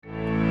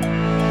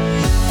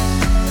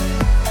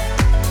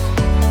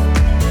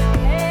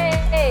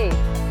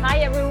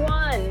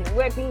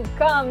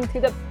welcome to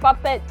the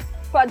Puppet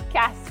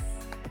Podcast.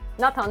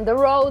 Not on the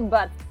road,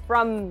 but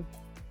from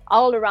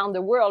all around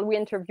the world. We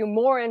interview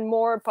more and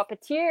more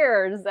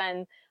puppeteers,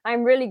 and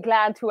I'm really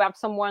glad to have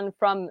someone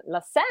from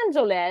Los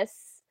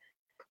Angeles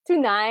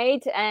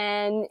tonight.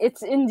 And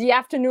it's in the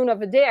afternoon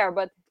over there,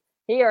 but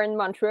here in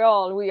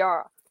Montreal, we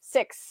are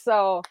 6.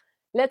 So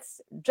let's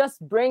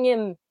just bring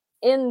him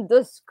in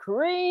the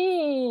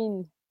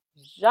screen.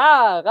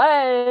 Jared,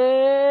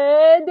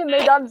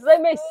 mesdames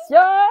et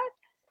messieurs.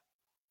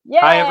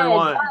 Yeah, hi,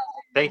 everyone.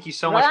 Thank you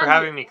so much for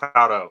having me,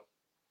 Caudo.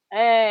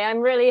 Hey, I'm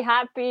really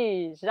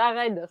happy.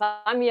 Jared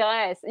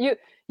Ramirez.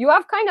 You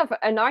have kind of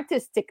an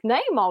artistic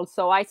name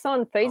also. I saw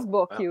on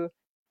Facebook you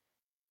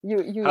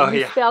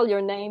spell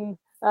your name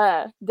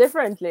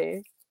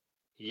differently.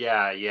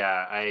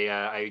 Yeah.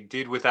 I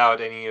did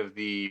without any of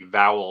the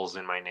vowels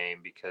in my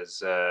name because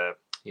there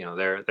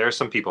are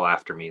some people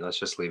after me. Let's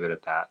just leave it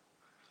at that.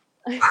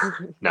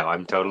 No,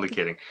 I'm totally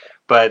kidding.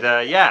 But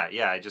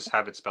I just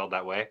have it spelled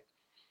that way.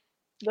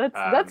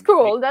 That's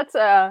cool. That's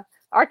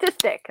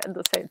artistic at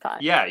the same time.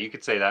 Yeah, you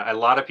could say that. A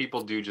lot of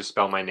people do just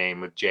spell my name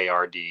with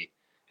JRD,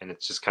 and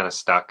it's just kind of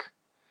stuck.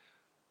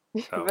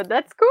 So. But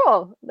that's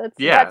cool.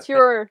 That's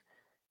your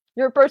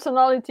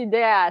personality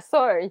there.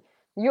 Sorry,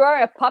 you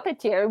are a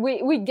puppeteer.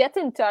 We get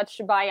in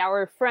touch by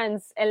our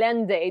friends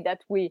Hélène Day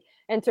that we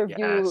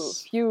interviewed a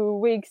few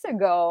weeks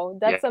ago.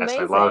 That's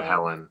amazing. I love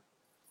Helen.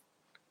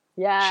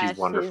 Yeah, she's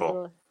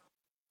wonderful.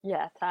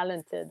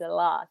 Talented a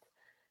lot.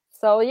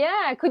 So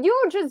could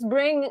you just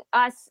bring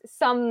us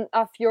some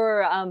of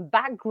your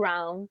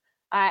background?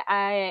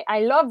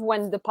 I love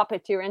when the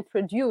puppeteer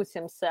introduces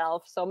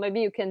himself. So maybe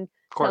you can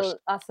tell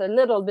us a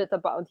little bit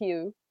about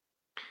you.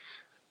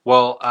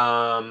 Well,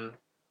 I'm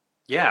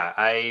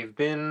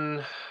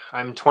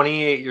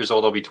 28 years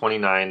old. I'll be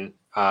 29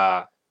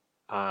 on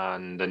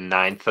the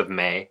 9th of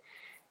May.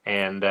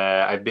 And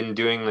I've been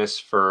doing this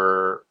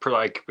for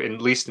at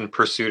least in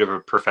pursuit of a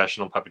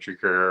professional puppetry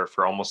career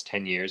for almost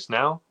 10 years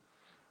now.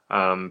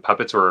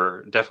 Puppets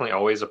were definitely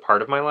always a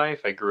part of my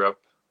life. I grew up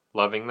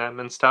loving them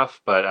and stuff,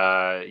 but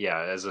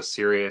as a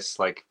serious,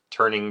 like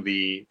turning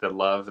the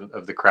love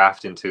of the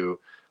craft into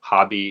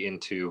hobby,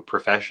 into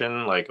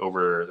profession, like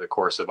over the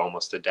course of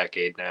almost a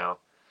decade now.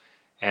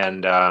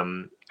 And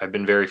I've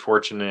been very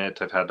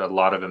fortunate. I've had a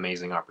lot of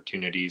amazing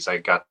opportunities. I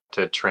got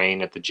to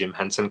train at the Jim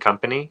Henson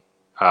Company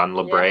on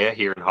La Brea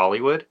here in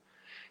Hollywood.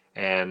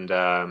 And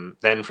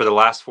then for the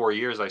last 4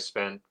 years, I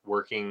spent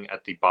working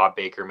at the Bob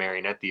Baker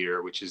Marionette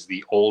Theater, which is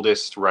the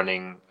oldest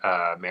running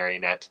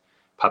marionette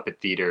puppet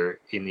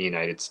theater in the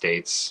United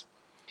States.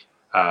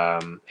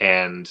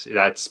 And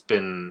that's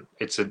been,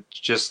 it's an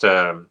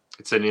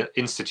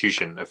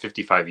institution of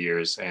 55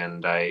 years.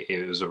 And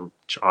it was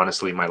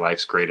honestly my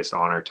life's greatest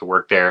honor to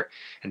work there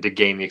and to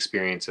gain the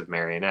experience of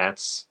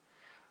marionettes.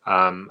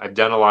 I've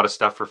done a lot of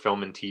stuff for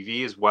film and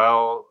TV as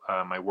well.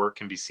 My work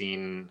can be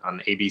seen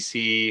on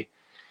ABC,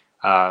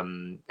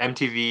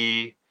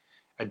 MTV,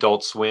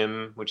 Adult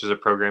Swim, which is a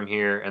program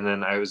here. And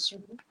then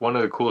one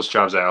of the coolest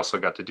jobs I also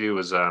got to do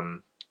was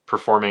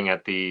performing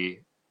at the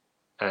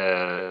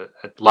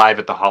live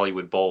at the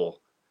Hollywood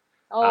Bowl.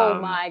 Oh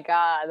my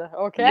God.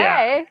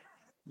 Okay.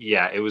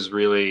 Yeah, it was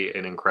really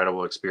an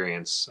incredible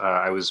experience.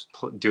 I was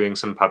doing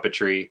some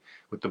puppetry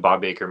with the Bob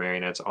Baker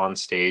Marionettes on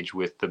stage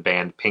with the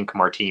band Pink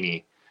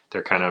Martini.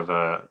 They're kind of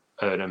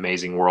an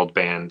amazing world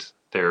band.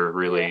 They're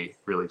really,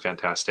 really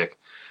fantastic.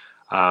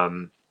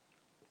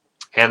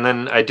 And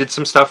then I did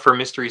some stuff for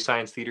Mystery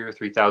Science Theater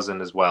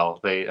 3000 as well.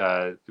 They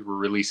were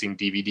releasing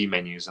DVD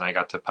menus, and I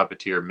got to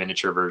puppeteer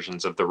miniature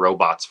versions of the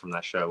robots from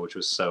that show, which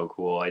was so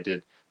cool. I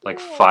did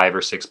 5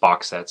 or 6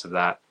 box sets of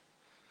that.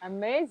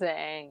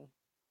 Amazing.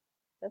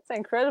 That's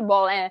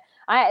incredible. And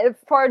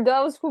for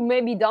those who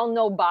maybe don't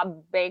know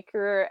Bob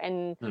Baker,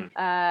 and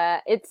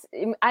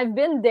I've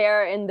been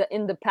there in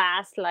the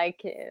past,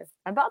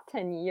 about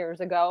 10 years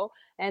ago,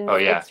 and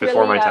it's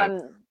before really, my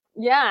time.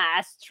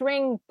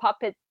 String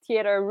puppet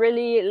theater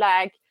really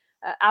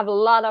have a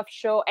lot of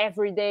show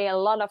every day, a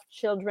lot of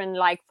children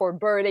for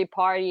birthday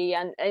party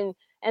and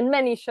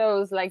many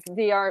shows.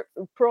 They are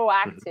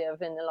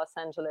proactive in the Los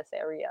Angeles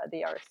area.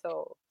 They are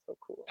so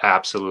cool.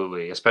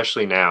 Absolutely,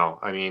 especially now.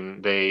 I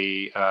mean,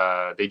 they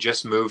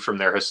just moved from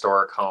their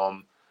historic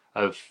home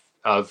of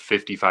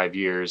 55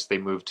 years. They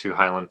moved to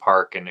Highland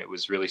Park, and it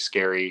was really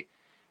scary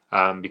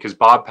because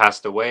Bob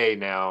passed away.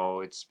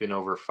 Now it's been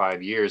over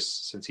 5 years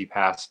since he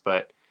passed,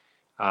 but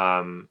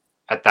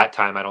at that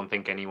time, I don't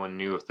think anyone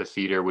knew if the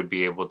theater would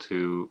be able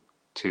to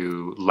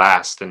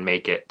last and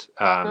make it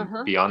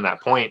beyond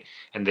that point.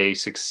 And they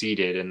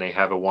succeeded, and they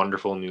have a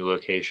wonderful new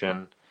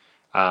location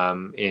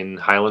in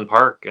Highland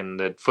Park, and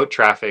the foot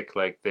traffic,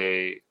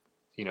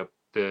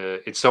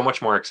 it's so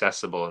much more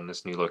accessible in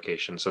this new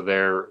location. So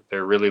they're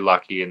really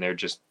lucky, and they're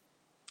just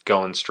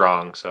going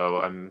strong.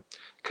 So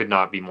could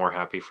not be more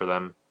happy for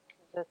them.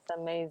 That's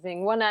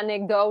amazing. One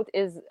anecdote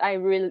is I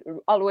really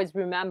always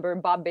remember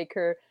Bob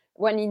Baker.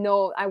 When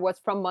I was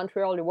from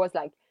Montreal, it was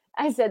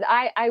I said,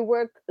 I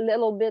work a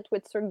little bit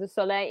with Cirque du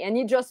Soleil, and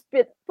he just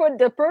put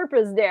the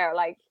purpose there.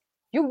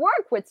 you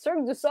work with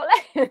Cirque du Soleil.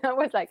 And I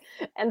was like,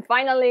 and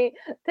finally,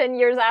 10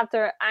 years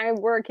after, I'm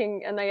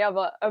working and I have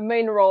a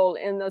main role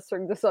in the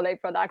Cirque du Soleil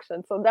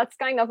production. So that's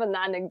kind of an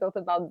anecdote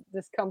about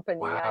this company.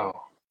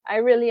 Wow. I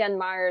really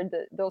admire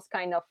those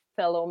kind of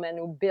fellow men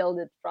who build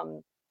it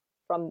from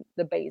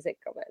the basic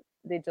of it.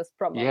 They just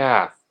promote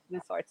Yeah.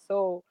 this art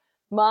so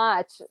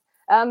much.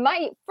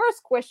 My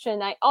first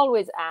question I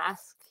always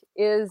ask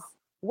is,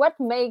 what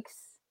makes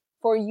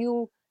for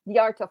you the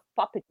art of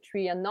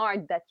puppetry an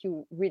art that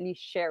you really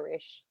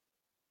cherish?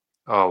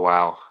 Oh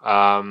wow.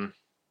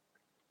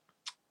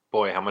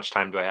 Boy, how much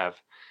time do I have?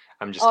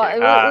 I'm just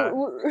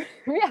kidding.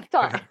 We have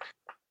time.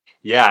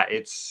 Yeah,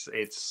 it's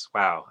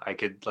wow. I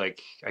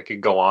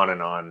could go on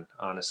and on,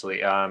 honestly.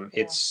 Yeah.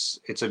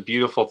 It's a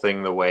beautiful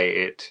thing the way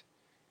it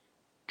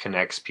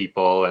connects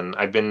people, and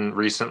I've been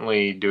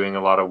recently doing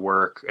a lot of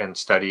work and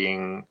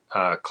studying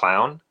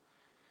clown,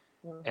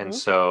 and Mm-hmm.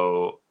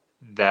 so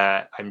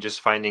that I'm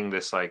just finding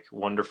this like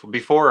wonderful.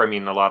 Before, I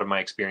mean, a lot of my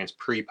experience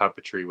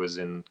pre-puppetry was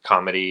in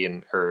comedy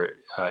and or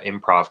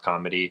improv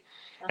comedy,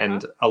 Uh-huh.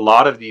 and a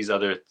lot of these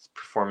other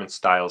performance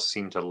styles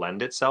seem to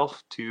lend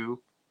itself to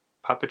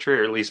puppetry,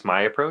 or at least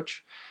my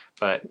approach.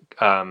 But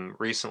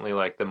recently,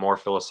 like the more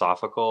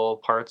philosophical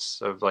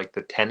parts of like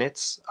the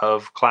tenets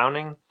of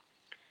clowning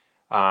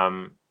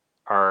um,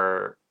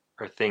 are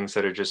things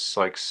that are just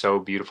like so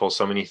beautiful.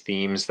 So many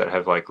themes that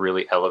have like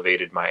really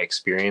elevated my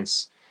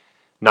experience,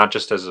 not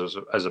just as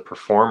a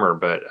performer,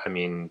 but I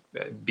mean,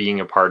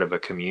 being a part of a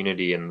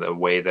community and the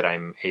way that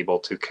I'm able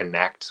to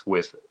connect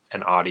with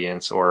an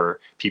audience or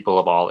people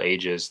of all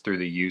ages through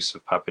the use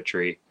of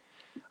puppetry.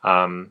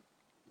 Um,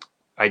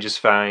 I just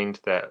find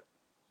that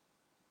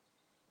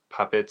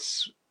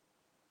puppets,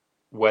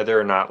 whether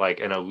or not like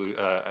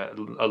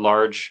a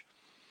large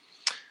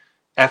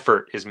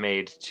effort is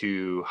made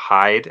to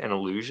hide an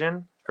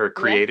illusion or Yes.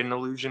 create an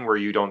illusion where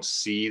you don't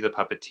see the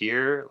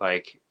puppeteer,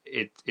 like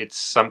it's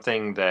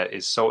something that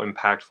is so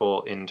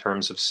impactful in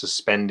terms of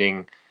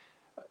suspending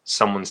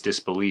someone's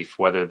disbelief,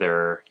 whether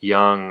they're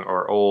young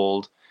or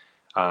old,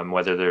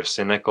 whether they're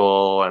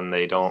cynical and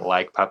they don't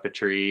like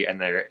puppetry, and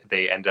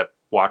they end up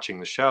watching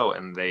the show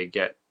and they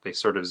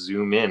sort of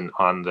zoom in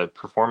on the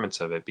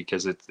performance of it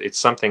because it's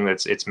something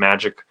it's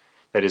magic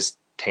that is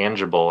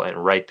tangible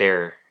and right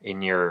there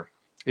in your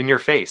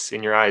face,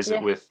 in your eyes, Yeah.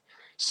 with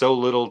so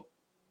little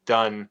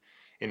done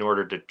in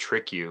order to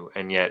trick you,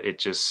 and yet it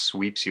just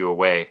sweeps you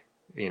away,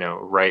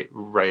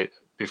 right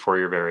before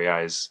your very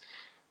eyes,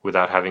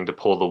 without having to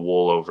pull the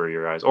wool over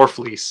your eyes or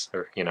fleece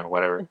or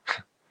whatever.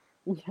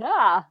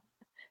 Yeah.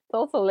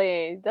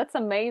 Totally. That's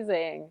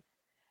amazing.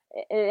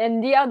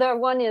 And the other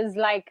one is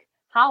like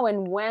how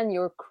and when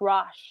your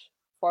crush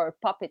for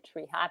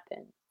puppetry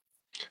happened.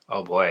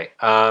 Oh boy.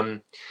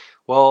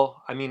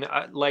 Well, I mean,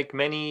 like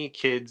many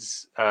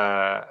kids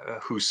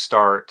who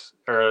start,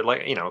 or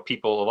like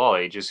people of all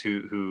ages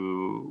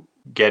who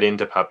get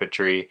into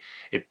puppetry,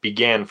 it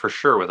began for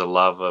sure with a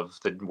love of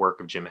the work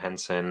of Jim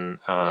Henson.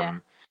 Yeah.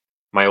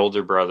 My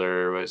older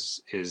brother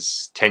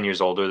is 10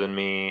 years older than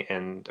me,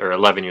 and or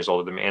 11 years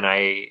older than me, and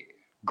I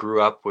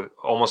grew up with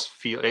I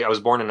was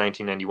born in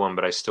 1991,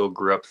 but I still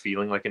grew up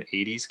feeling like an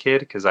 80s kid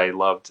because I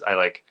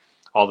like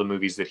all the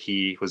movies that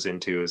he was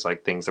into, is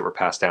like things that were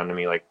passed down to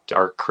me, like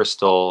Dark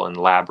Crystal and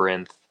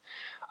Labyrinth,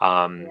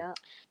 um, Yeah.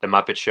 the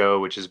Muppet Show,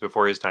 which is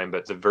before his time,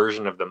 but the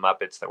version of the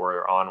Muppets that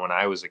were on when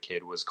I was a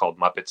kid was called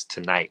Muppets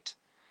Tonight,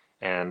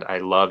 and I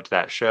loved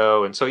that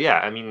show. And so, yeah,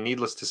 I mean,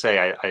 needless to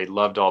say, I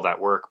loved all that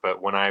work. But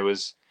when I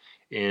was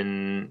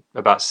in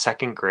about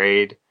second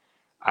grade,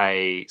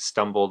 I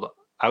stumbled.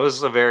 I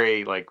was a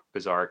very like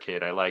bizarre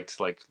kid. I liked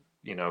like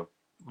you know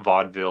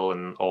vaudeville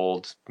and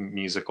old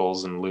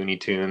musicals and Looney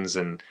Tunes,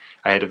 and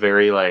I had a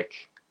very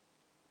like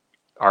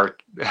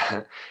art.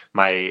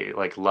 My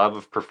like love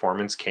of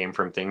performance came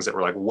from things that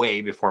were like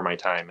way before my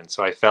time, and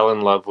so I fell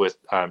in love with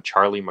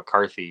Charlie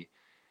McCarthy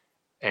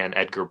and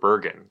Edgar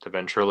Bergen, the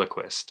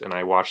ventriloquist. And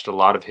I watched a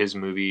lot of his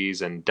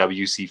movies and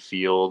W.C.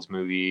 Fields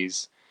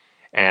movies.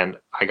 And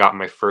I got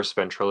my first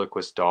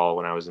ventriloquist doll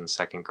when I was in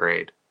second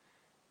grade.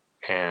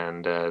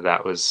 And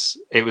it was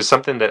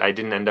something that I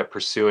didn't end up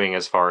pursuing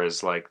as far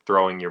as like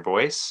throwing your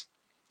voice.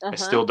 I Uh-huh.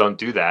 still don't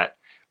do that.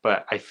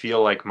 But I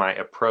feel like my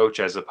approach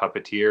as a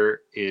puppeteer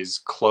is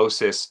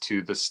closest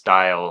to the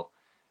style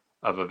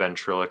of a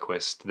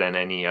ventriloquist than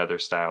any other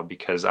style,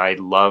 because I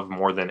love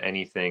more than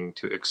anything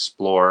to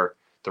explore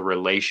the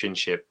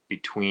relationship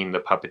between the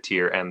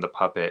puppeteer and the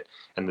puppet,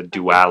 and the Uh-huh.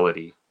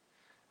 duality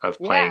of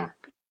Yeah. playing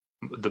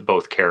the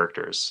both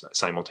characters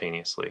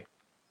simultaneously.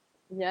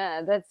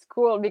 Yeah, that's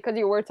cool because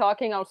you were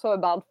talking also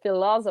about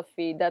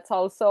philosophy. That's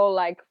also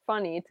like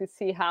funny to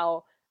see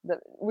how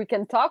we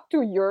can talk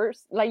to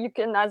yours, like you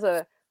can as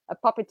a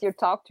puppeteer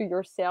talk to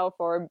yourself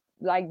or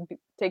like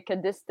take a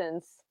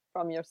distance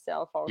from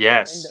yourself also in the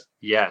Yes,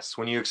 yes.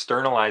 When you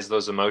externalize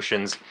those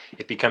emotions,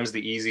 it becomes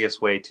the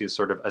easiest way to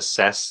sort of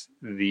assess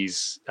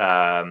these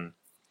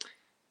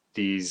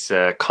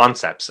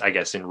concepts, I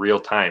guess, in real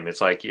time.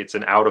 It's like it's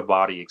an out of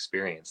body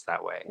experience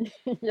that way.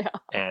 yeah.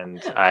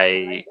 And I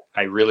like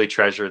I really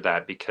treasure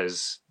that,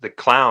 because the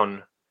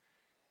clown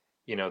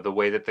the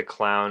way that the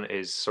clown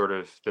is sort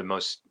of the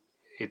most,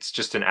 it's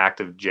just an act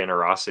of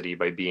generosity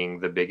by being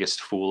the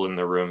biggest fool in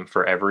the room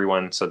for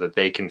everyone so that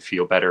they can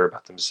feel better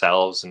about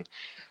themselves and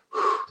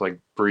like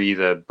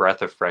breathe a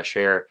breath of fresh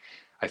air.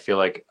 I feel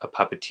like a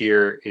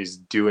puppeteer is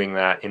doing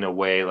that in a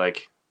way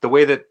like the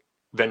way that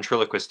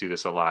ventriloquists do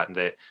this a lot. And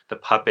the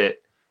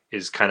puppet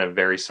is kind of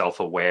very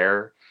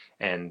self-aware,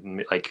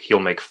 and like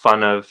he'll make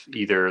fun of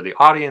either the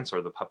audience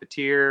or the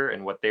puppeteer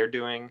and what they're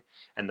doing,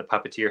 and the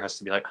puppeteer has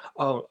to be like,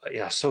 oh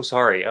yeah, so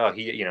sorry, oh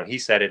he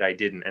said it, I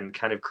didn't, and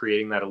kind of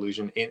creating that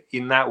illusion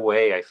in that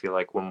way. I feel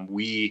like when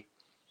we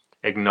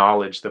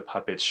acknowledge the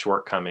puppet's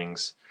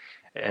shortcomings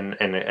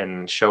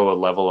and show a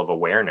level of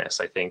awareness,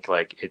 I think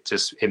like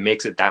it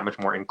makes it that much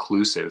more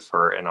inclusive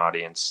for an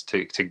audience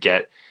to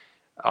get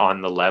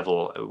on the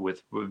level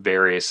with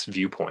various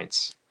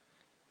viewpoints.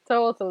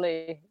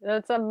 Totally.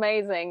 That's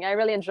amazing. I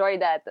really enjoy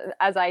that.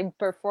 As I'm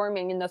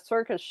performing in a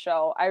circus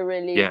show, I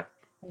really Yeah,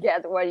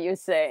 get what you're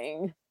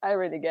saying. I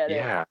really get it.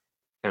 yeah, I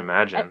can And,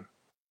 imagine.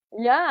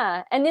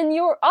 yeah. And in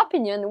your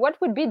opinion, what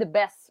would be the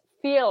best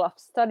field of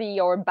study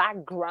or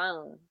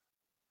background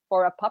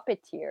for a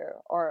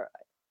puppeteer? Or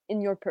in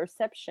your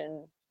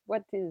perception,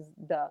 what is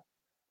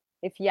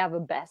if you have a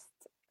best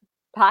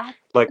path?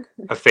 Like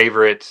a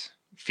favorite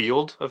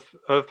field of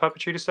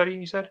puppetry to study,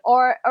 you said?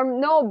 Or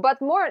no, but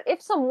more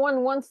if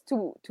someone wants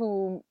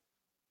to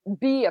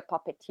be a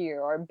puppeteer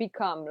or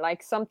become,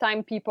 like,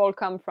 sometimes people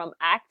come from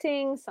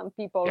acting, some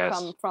people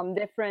come Yes, from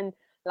different,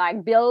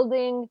 like,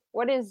 building.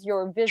 What is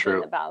your vision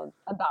true. about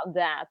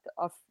that,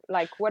 of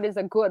like what is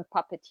a good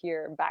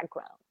puppeteer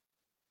background?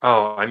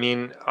 Oh, I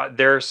mean,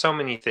 there are so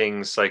many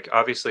things. Like,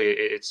 obviously,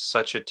 it's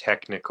such a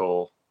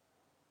technical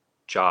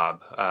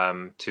job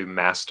to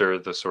master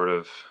the sort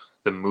of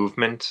the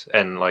movement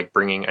and like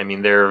bringing. I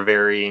mean, there are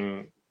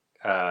varying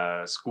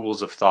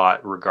schools of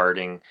thought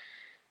regarding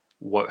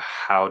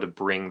how to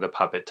bring the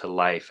puppet to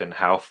life and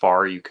how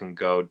far you can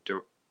go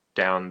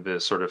down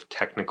the sort of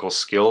technical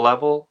skill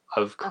level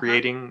of Uh-huh.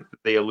 creating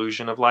the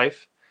illusion of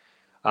life.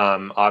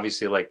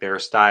 Obviously, like there are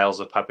styles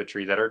of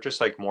puppetry that are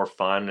just like more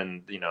fun,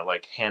 and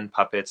like hand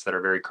puppets that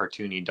are very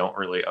cartoony don't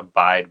really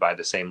abide by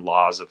the same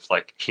laws of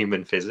like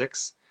human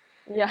physics.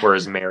 Yeah.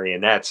 Whereas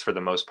marionettes, for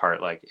the most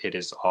part, like it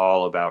is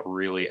all about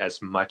really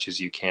as much as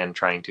you can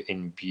trying to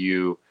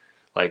imbue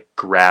like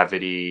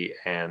gravity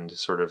and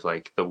sort of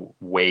like the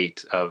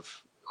weight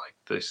of like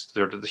this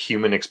sort of the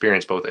human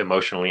experience, both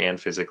emotionally and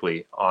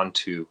physically,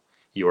 onto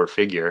your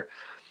figure.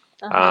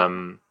 Uh-huh.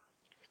 Um,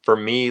 for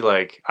me,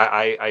 like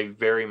I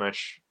very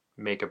much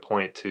make a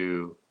point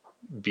to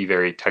be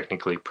very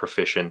technically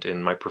proficient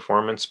in my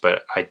performance,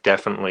 but I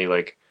definitely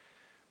like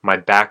my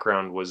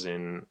background was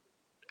in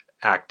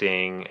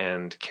acting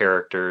and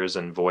characters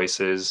and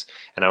voices,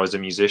 and I was a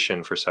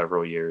musician for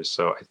several years.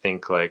 So I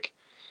think like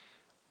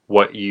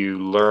what you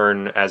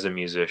learn as a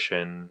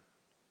musician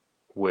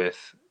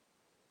with,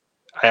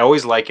 I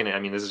always liken it, I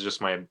mean this is just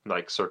my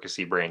like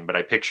circusy brain, but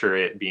I picture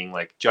it being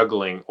like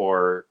juggling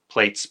or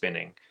plate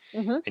spinning.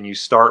 Mm-hmm. And you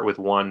start with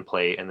one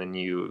plate and then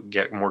you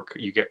get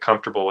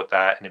comfortable with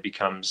that and it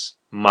becomes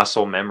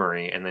muscle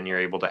memory, and then you're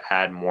able to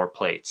add more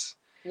plates.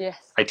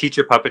 Yes. I teach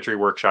a puppetry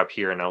workshop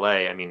here in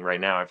LA. I mean,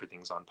 right now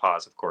everything's on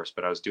pause, of course,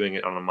 but I was doing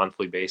it on a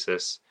monthly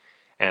basis.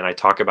 And I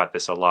talk about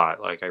this a lot.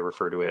 Like I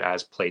refer to it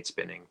as plate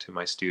spinning to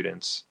my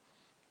students.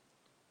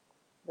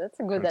 That's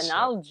a good And so,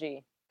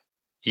 analogy.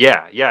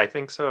 yeah, yeah, I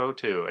think so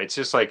too. It's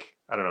just like,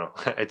 I don't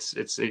know,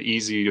 it's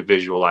easy to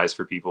visualize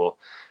for people.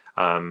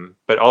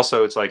 But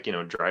also it's like,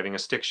 driving a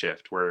stick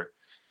shift where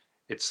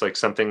it's like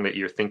something that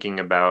you're thinking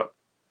about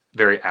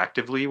very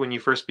actively when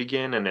you first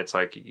begin, and it's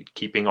like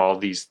keeping all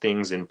these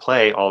things in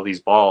play, all these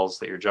balls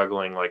that you're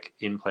juggling like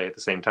in play at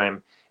the same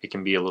time. It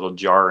can be a little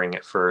jarring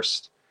at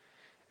first,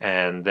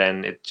 and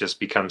then it just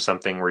becomes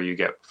something where you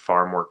get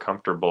far more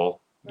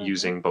comfortable Mm-hmm.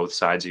 using both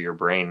sides of your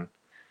brain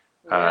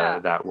Yeah.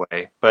 that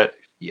way. But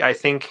yeah, I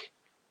think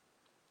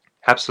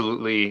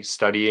absolutely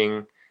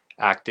studying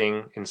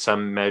acting in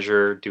some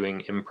measure,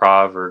 doing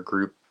improv or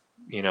group,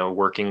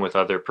 working with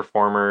other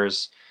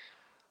performers,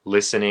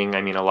 listening.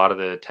 I mean, a lot of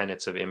the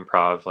tenets of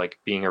improv, like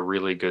being a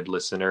really good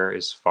listener,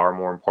 is far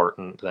more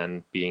important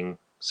than being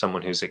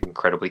someone who's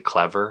incredibly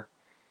clever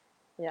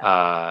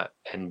Yeah.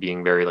 and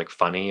being very like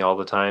funny all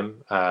the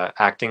time.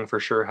 Acting for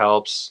sure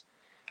helps.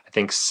 I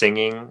think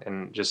singing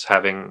and just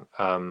having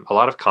a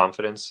lot of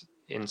confidence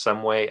in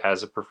some way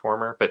as a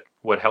performer. But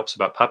what helps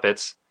about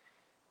puppets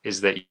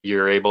is that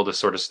you're able to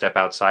sort of step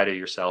outside of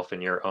yourself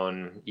and your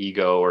own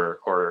ego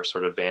or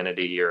sort of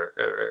vanity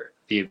or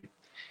the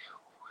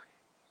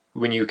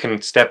when you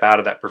can step out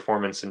of that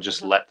performance and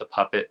just Uh-huh. let the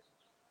puppet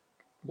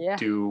Yeah.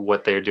 do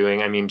what they're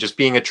doing. I mean, just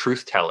being a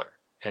truth teller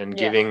and Yes.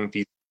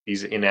 giving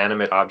these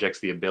inanimate objects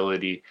the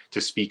ability to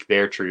speak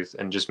their truth,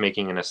 and just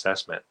making an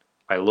assessment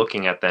by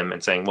looking at them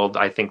and saying, "Well,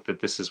 I think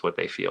that this is what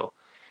they feel,"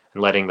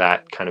 and letting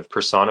that kind of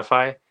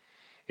personify.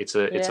 It's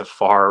a Yeah.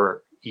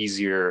 far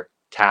easier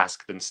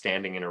task than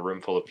standing in a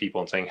room full of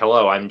people and saying,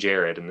 "Hello, I'm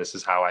Jared, and this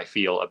is how I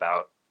feel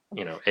about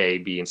A,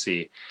 B, and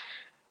C."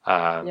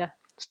 Um, Yeah.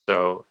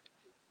 so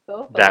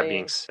that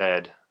being Totally.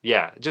 said,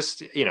 yeah,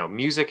 just,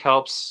 music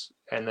helps.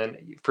 And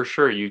then for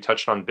sure, you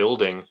touched on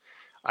building.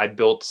 I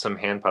built some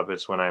hand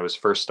puppets when I was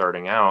first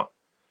starting out,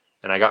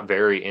 and I got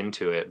very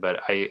into it.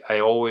 But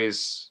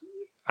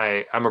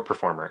I'm a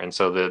performer, and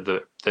so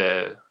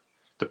the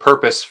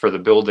purpose for the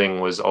building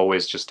was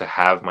always just to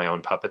have my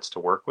own puppets to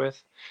work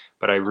with.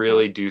 But I Uh-huh.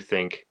 really do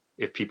think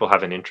if people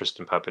have an interest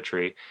in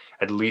puppetry,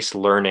 at least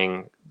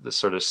learning the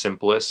sort of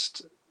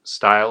simplest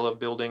style of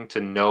building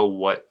to know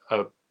what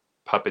a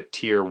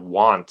puppeteer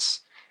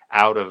wants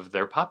out of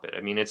their puppet.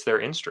 I mean, it's their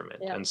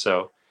instrument. Yeah, And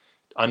so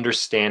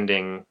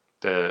understanding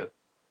the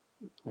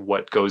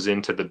what goes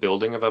into the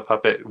building of a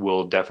puppet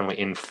will definitely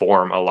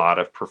inform a lot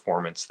of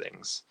performance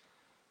things.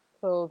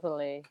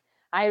 totally.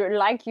 I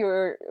like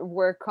your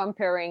were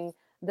comparing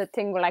the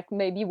thing like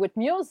maybe with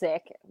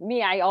music.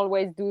 Me, I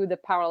always do the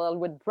parallel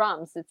with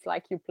drums. It's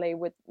like you play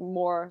with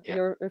more Yeah.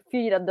 your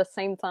feet at the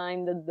same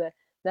time that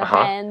the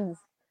Uh-huh. hands.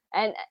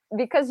 And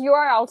because you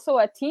are also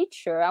a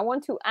teacher, I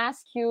want to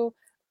ask you,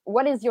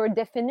 what is your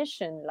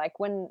definition? Like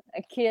when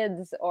a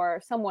kids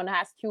or someone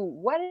asks you,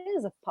 what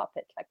is a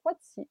puppet? Like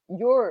what's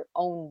your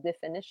own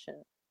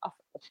definition of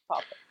a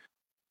puppet?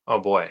 Oh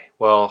boy.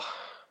 Well,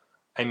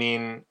 I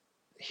mean,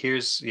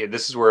 yeah,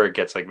 this is where it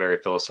gets like very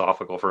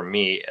philosophical for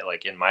me.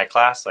 Like in my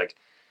class, like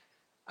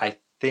I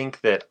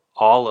think that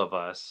all of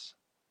us,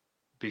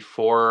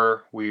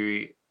 before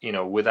we,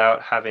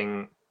 without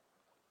having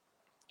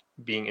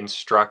being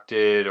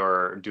instructed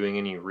or doing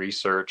any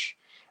research,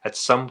 at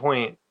some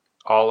point,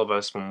 all of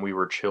us when we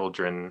were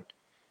children,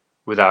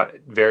 without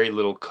very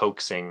little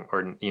coaxing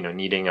or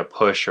needing a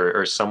push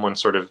or someone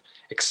sort of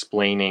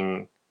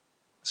explaining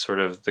sort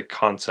of the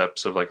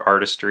concepts of like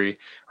artistry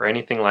or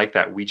anything like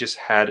that, we just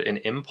had an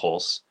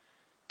impulse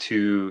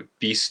to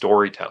be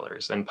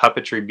storytellers. And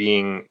puppetry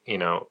being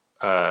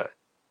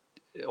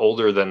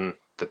older than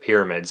the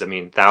pyramids, I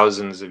mean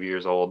thousands of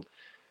years old,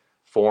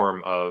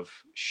 form of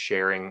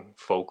sharing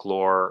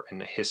folklore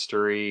and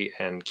history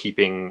and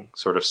keeping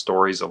sort of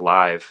stories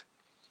alive,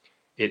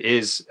 it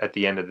is, at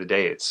the end of the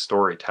day, it's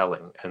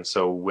storytelling. And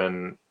so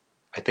when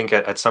I think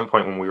at some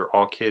point when we were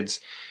all kids,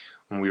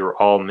 when we were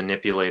all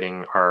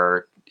manipulating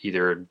our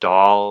either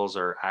dolls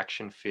or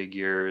action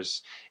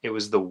figures, it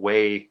was the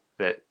way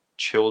that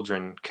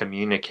children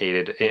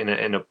communicated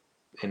in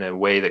a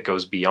way that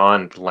goes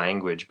beyond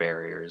language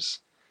barriers.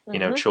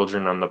 Mm-hmm.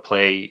 Children on the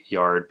play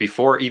yard,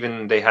 before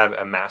even they have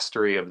a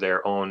mastery of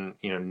their own,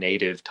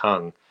 native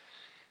tongue,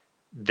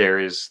 there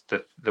is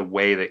the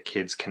way that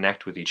kids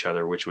connect with each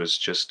other, which was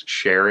just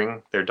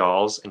sharing their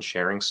dolls and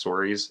sharing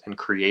stories and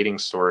creating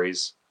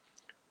stories.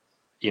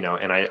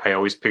 And I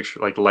always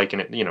picture like liken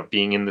it,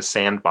 being in the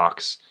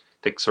sandbox,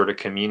 the sort of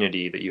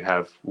community that you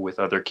have with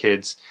other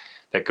kids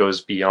that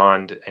goes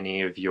beyond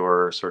any of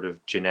your sort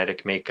of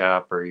genetic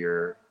makeup or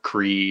your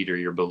creed or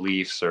your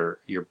beliefs or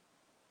your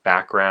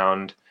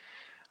background,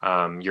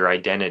 your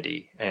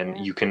identity. And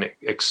Yeah. you can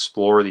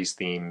explore these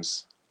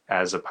themes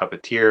as a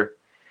puppeteer.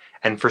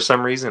 And for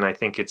some reason, I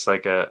think it's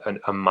like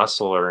a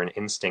muscle or an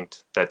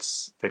instinct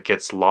that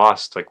gets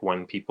lost, like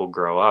when people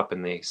grow up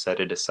and they set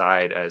it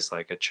aside as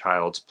like a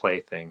child's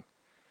plaything.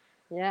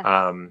 Yes.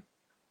 Um,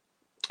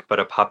 but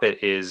a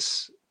puppet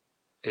is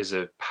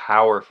a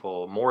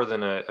powerful, more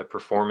than a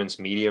performance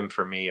medium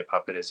for me. A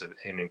puppet is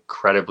an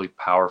incredibly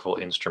powerful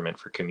instrument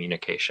for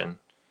communication.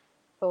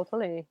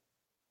 Totally.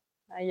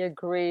 I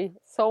agree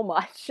so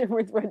much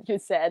with what you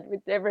said,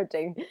 with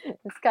everything.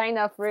 It's kind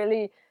of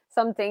really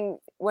something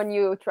when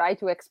you try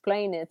to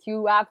explain it,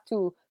 you have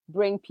to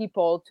bring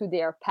people to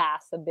their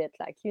past a bit.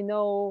 Like,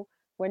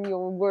 when you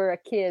were a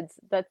kid,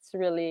 that's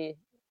really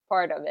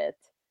part of it.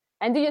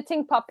 And do you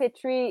think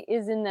puppetry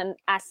is in an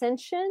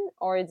ascension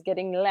or it's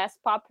getting less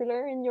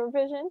popular in your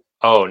vision?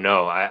 Oh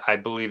no, I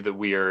believe that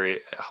we are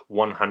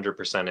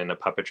 100% in a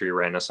puppetry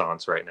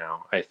renaissance right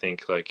now. I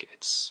think like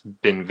it's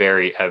been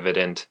very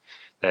evident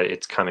that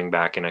it's coming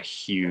back in a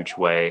huge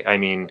way. I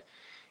mean,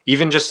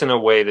 even just in a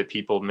way that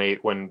people may,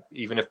 when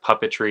even if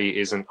puppetry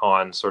isn't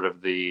on sort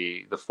of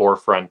the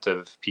forefront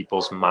of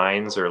people's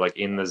minds or like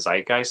in the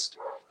zeitgeist,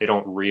 they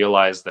don't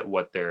realize that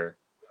what they're,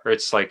 or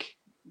it's like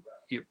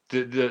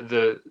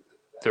the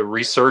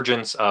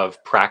resurgence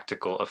of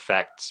practical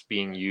effects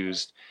being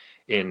used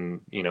in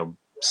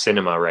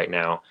cinema right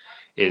now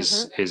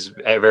Mm-hmm. is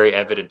very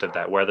evident of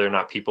that. Whether or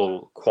not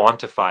people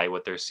quantify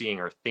what they're seeing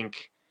or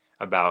think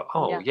about,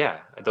 oh Yeah. yeah,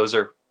 those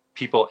are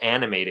people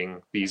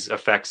animating these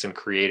effects and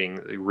creating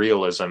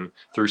realism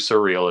through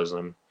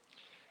surrealism.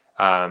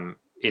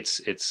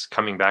 It's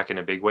coming back in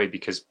a big way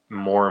because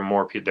more and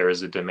more there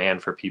is a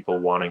demand for people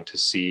wanting to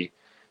see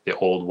the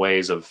old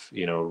ways of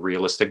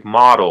realistic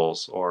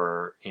models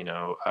or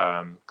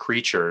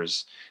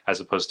creatures as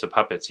opposed to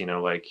puppets.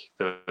 Like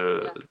the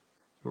Yeah.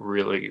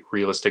 really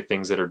realistic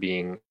things that are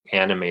being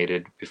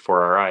animated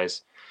before our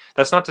eyes.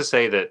 That's not to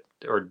say that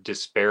or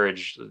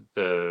disparage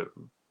the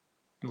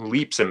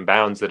leaps and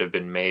bounds that have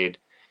been made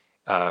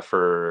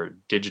for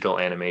digital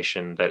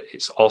animation that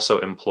is also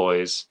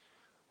employs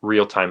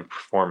real-time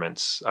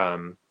performance.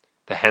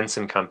 The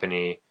Henson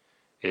Company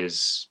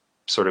is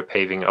sort of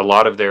paving a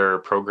lot of their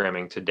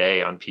programming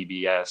today on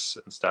PBS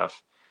and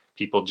stuff.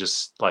 people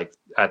just like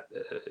at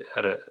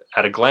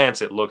a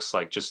glance it looks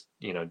like just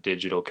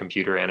digital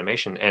computer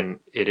animation, and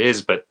it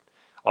is, but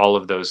all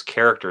of those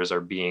characters are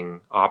being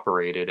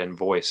operated and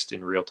voiced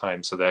in real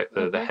time, so that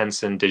the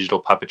Henson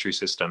digital puppetry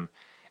system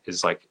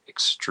is like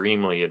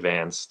extremely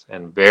advanced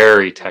and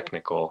very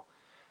technical.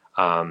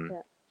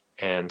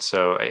 And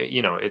so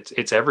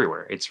it's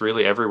everywhere. It's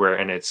really everywhere,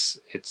 and it's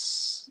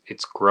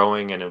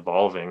growing and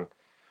evolving,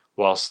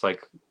 whilst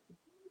like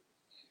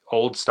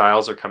old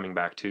styles are coming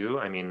back too.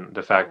 I mean,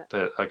 the fact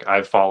that like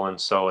I've fallen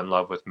so in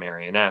love with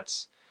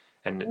marionettes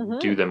and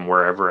do them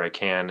wherever I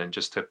can, and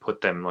just to put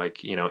them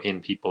like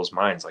in people's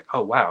minds, like,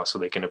 oh wow, so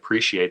they can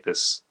appreciate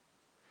this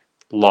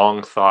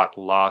long thought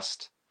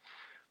lost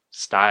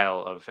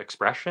style of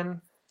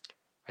expression.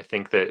 I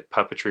think that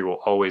puppetry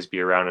will always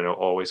be around, and it'll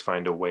always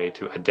find a way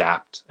to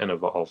adapt and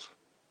evolve.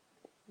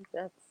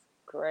 That's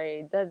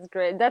great. That's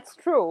great. That's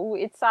true.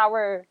 It's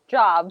our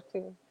job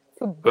to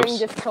bring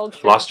this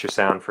culture. Lost your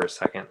sound for a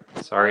second.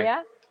 Sorry. Oh,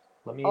 yeah?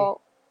 Let me.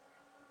 Oh.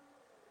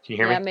 Can you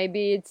hear me? Yeah,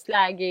 maybe it's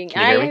lagging.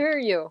 Can you hear me? I hear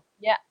you.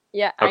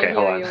 Yeah. Okay, I hear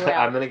hold on. you well.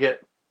 I'm gonna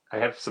get. I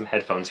have some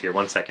headphones here.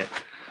 1 second.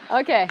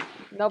 Okay,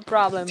 no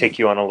problem. Take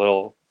you on a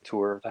little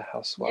tour of the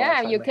house.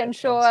 Yeah, you can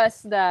show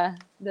us the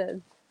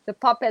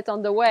puppet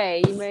on the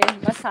way. You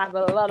must have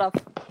a lot of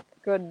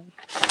good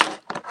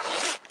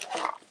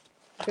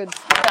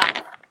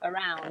stuff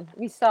around.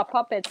 We saw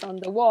puppets on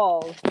the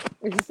wall.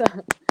 We saw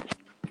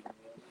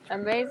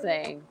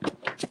amazing.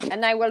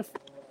 And I will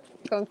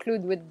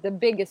conclude with the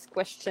biggest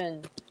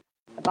question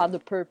about the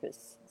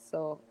purpose.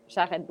 So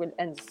Jared will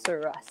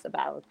answer us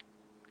about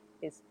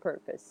his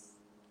purpose.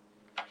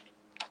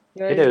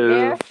 You're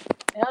there?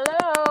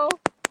 Hello.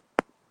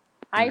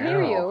 I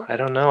hear you. I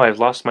don't know. I've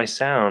lost my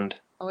sound.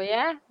 Oh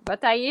yeah,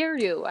 but I hear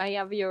you. I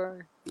have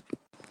your.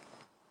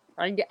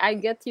 I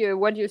get you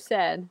what you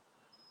said.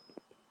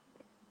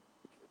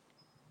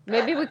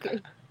 Maybe we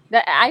could.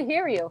 I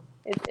hear you.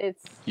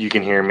 It's. You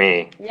can hear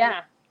me.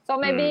 Yeah. So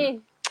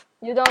maybe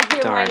you don't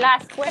hear my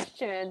last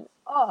question.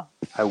 Oh.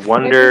 I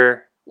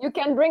wonder. You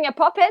can bring a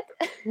puppet.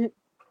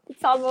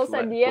 It's almost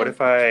at the end. What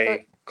if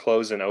I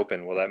close and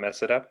open? Will that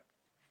mess it up?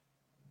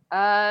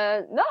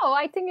 No,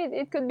 I think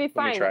it could be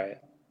fine. Let me try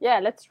it. Yeah,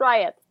 let's try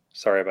it.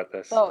 Sorry about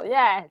this. So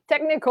yeah,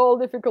 technical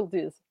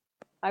difficulties.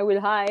 I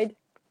will hide.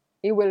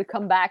 He will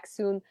come back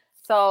soon.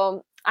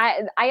 So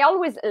I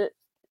always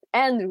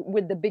end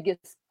with the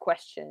biggest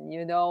question,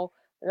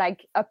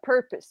 like a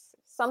purpose.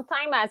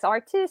 Sometimes as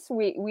artists,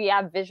 we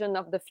have vision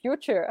of the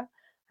future.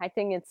 I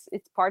think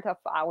it's part of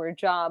our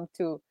job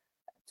to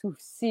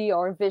see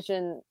or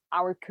vision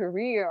our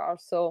career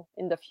also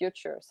in the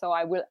future. So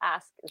I will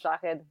ask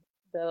Jared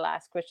the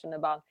last question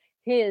about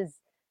his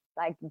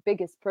like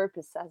biggest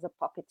purpose as a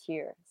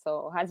puppeteer.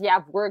 So as you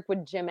have worked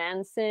with Jim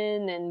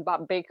Henson and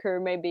Bob Baker,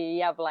 maybe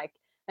you have like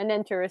an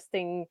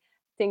interesting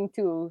thing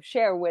to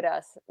share with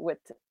us with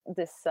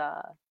this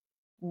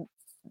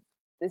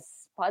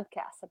this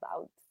podcast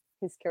about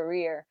his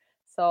career.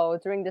 So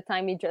during the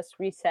time he just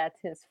reset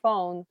his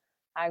phone,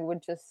 I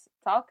would just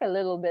talk a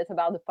little bit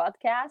about the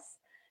podcast.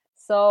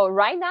 So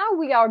right now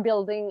we are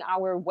building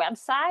our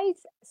website.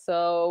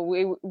 So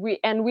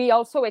we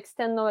also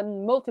extend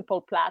on multiple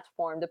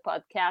platforms. The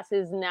podcast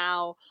is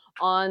now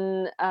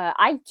on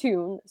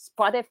iTunes,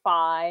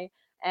 Spotify,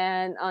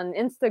 and on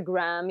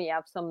Instagram. We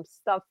have some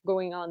stuff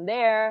going on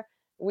there.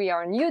 We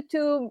are on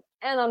YouTube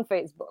and on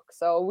Facebook.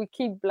 So we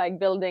keep like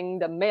building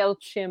the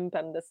MailChimp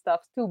and the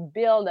stuff to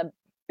build a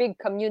big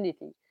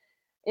community.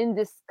 In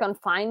this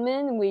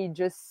confinement, we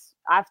just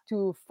have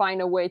to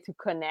find a way to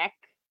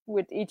connect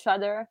with each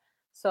other.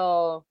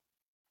 So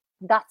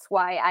that's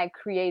why I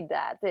create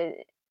that,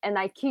 and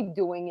I keep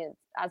doing it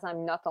as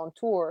I'm not on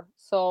tour.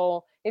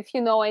 So if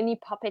you know any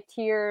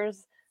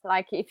puppeteers,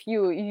 like if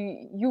you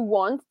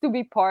want to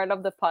be part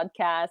of the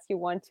podcast, you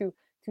want to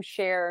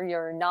share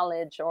your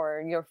knowledge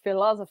or your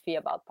philosophy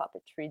about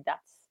puppetry,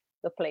 that's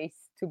the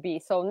place to be.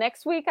 So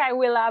next week I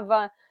will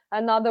have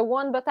another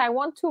one, but I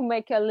want to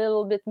make a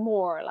little bit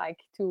more,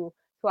 like to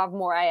have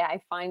more. I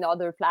find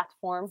other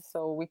platforms,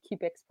 so we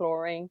keep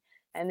exploring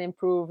and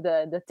improve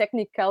the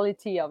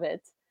technicality of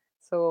it.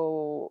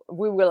 So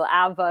we will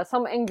have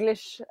some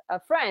English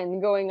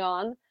friend going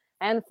on.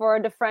 And for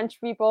the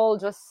French people,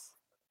 just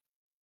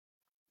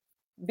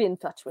be in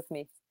touch with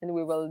me. And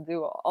we will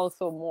do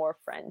also more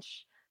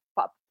French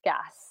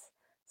podcasts.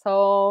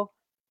 So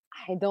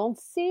I don't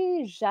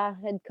see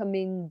Jared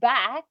coming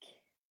back.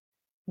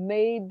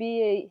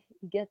 Maybe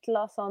get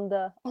lost on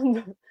the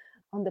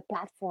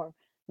platform.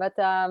 But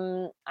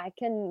I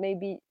can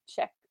maybe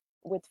check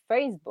with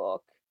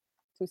Facebook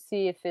to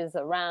see if he's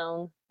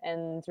around,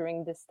 and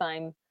during this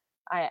time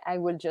I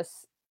will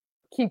just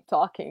keep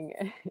talking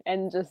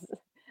and just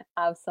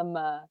have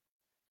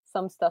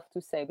some stuff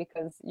to say,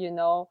 because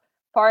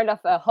part of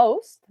a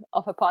host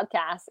of a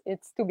podcast,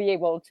 it's to be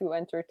able to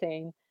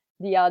entertain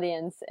the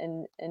audience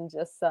and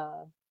just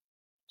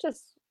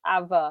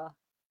have a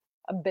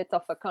bit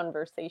of a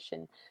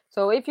conversation.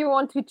 So if you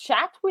want to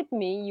chat with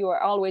me, you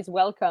are always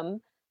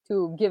welcome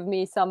to give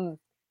me some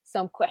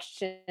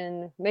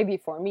question, maybe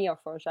for me or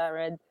for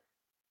Jared,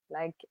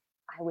 like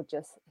I would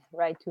just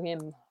write to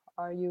him,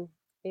 are you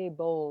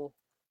able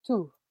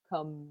to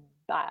come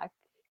back?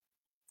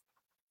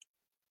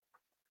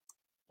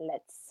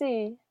 Let's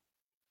see.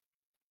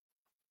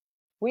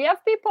 We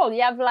have people.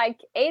 You have like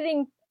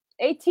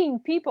 18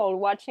 people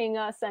watching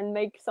us and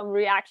make some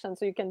reactions.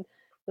 So you can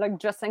like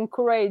just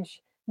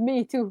encourage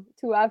me to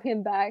have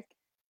him back.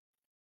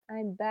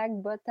 I'm back,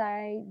 but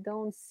I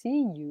don't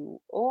see you.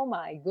 Oh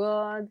my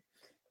God.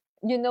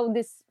 You know,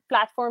 this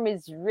platform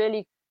is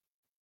really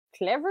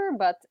clever,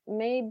 but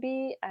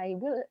maybe I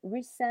will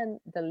resend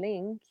the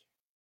link.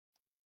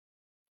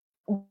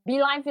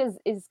 BeLive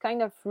is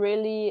kind of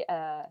really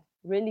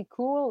really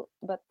cool,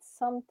 but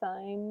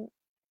sometimes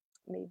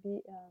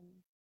maybe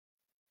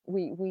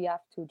we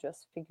have to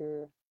just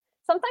figure.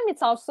 Sometimes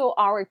it's also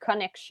our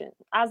connection.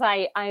 As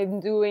I'm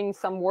doing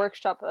some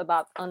workshop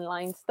about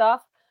online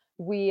stuff,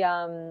 we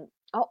oh,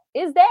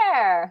 is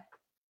there?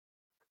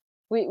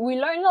 We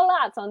learn a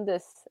lot on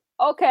this.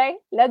 Okay,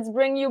 let's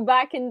bring you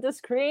back in the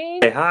screen.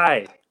 Hey,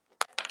 hi.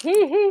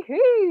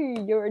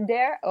 You're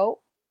there. Oh,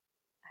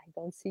 I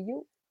don't see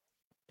you.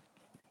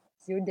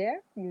 You're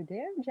there? You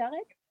there,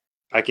 Jared?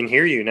 I can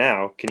hear you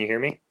now. Can you hear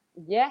me?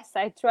 Yes,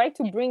 I tried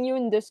to bring you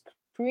in the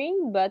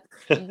screen, but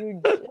you're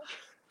just...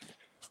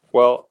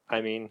 Well,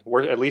 I mean,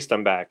 at least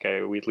I'm back.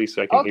 At least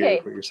I can hear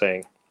what you're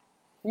saying.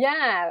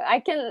 Yeah, I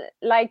can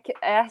like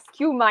ask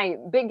you my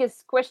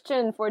biggest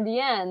question for the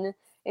end.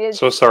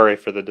 So sorry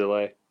for the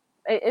delay.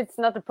 It's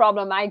not a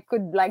problem. I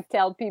could like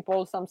tell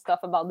people some stuff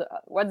about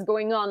what's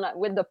going on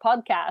with the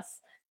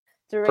podcast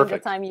during the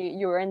time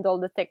you handle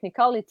the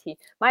technicality.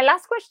 My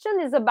last question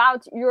is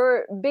about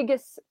your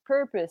biggest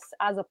purpose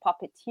as a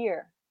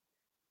puppeteer.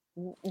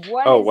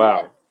 What is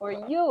it for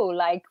you?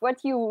 Like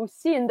what you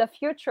see in the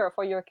future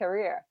for your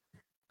career?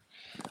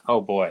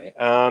 Oh boy.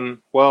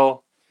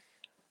 Well,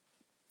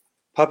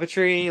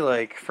 puppetry,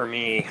 like for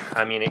me,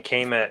 I mean, it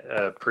came at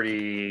a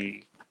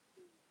pretty.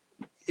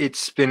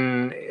 It's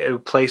been a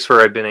place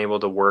where I've been able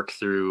to work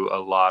through a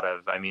lot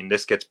of. I mean,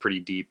 this gets pretty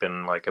deep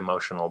and like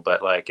emotional,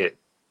 but like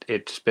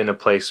it's been a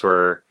place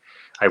where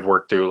I've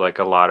worked through like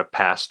a lot of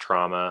past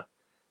trauma,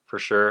 for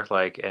sure,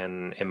 like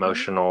and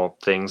emotional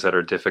things that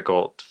are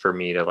difficult for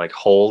me to like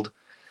hold.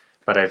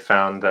 But I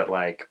found that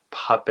like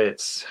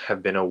puppets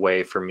have been a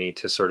way for me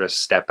to sort of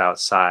step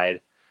outside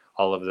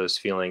all of those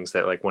feelings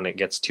that like when it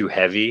gets too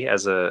heavy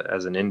as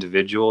an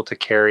individual to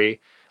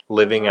carry,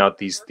 living out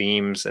these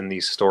themes and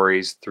these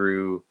stories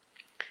through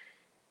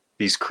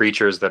these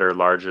creatures that are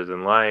larger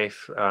than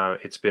life.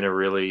 It's been a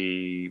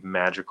really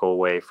magical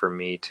way for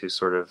me to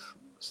sort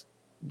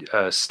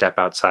of step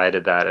outside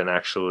of that and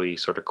actually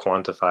sort of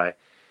quantify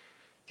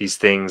these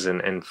things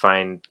and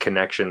find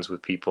connections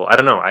with people. I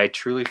don't know. I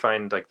truly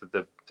find like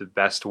the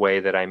best way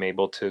that I'm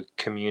able to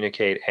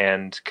communicate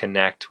and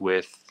connect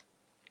with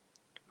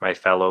my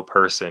fellow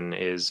person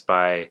is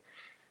by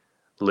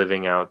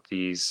living out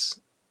these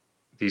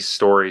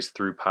stories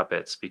through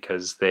puppets,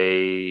 because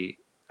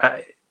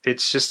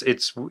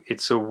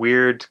it's a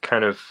weird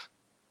kind of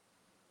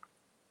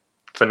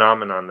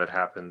phenomenon that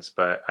happens,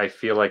 but I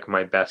feel like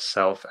my best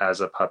self as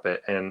a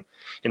puppet. And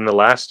in the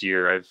last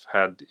year I've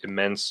had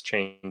immense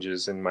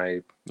changes in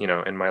my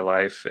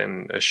life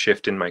and a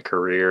shift in my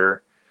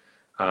career,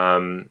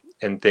 and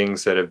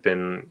things that have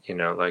been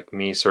like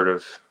me sort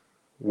of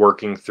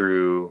working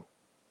through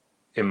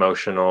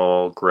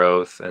emotional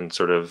growth and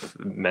sort of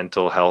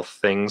mental health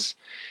things,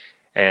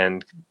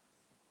 and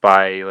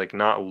by like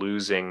not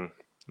losing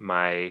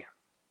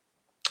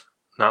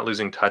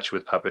touch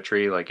with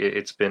puppetry, like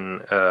it's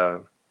been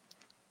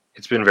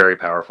very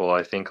powerful,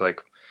 I think.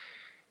 Like,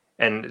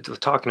 and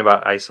talking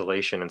about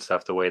isolation and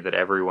stuff, the way that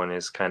everyone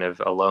is kind of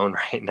alone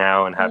right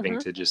now and having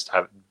to just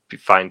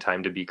find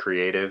time to be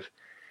creative,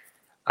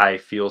 I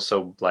feel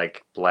so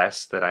like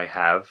blessed that I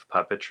have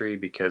puppetry,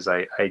 because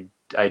I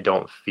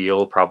don't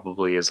feel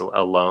probably as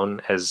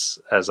alone as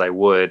I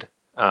would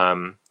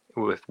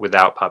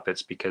without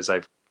puppets, because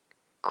I've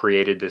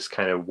created this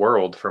kind of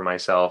world for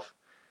myself,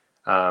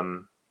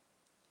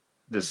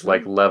 this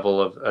like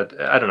level of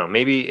I don't know,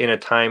 maybe in a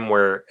time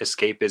where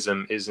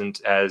escapism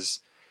isn't as,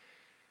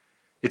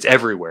 it's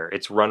everywhere,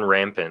 it's run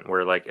rampant,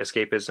 where like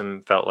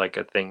escapism felt like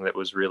a thing that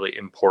was really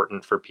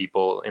important for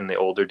people in the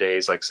older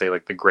days, like say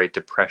like the Great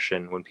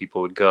Depression, when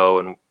people would go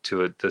and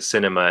to the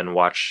cinema and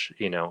watch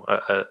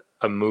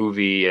a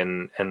movie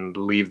and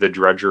leave the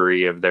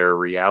drudgery of their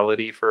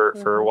reality for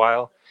a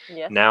while.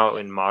 Yes. Now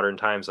in modern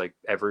times, like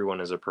everyone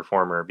is a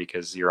performer,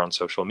 because you're on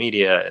social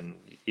media and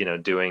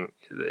doing,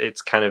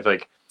 it's kind of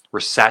like we're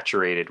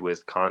saturated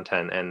with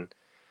content. And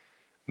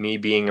me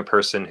being a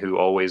person who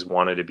always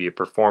wanted to be a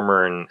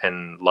performer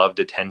and loved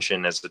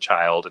attention as a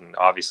child, and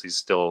obviously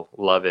still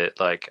love it,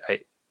 like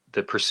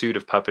the pursuit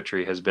of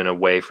puppetry has been a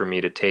way for me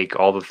to take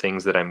all the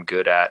things that I'm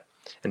good at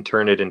and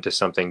turn it into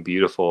something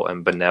beautiful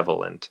and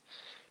benevolent.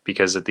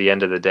 Because at the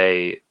end of the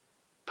day,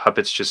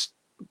 puppets just,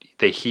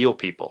 they heal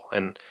people,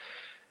 and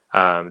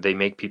they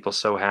make people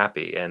so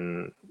happy,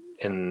 and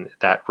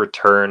that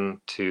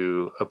return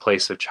to a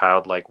place of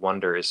childlike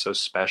wonder is so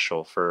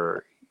special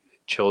for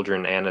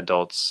children and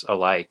adults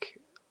alike.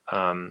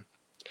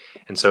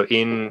 And so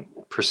in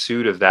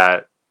pursuit of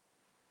that,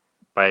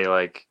 by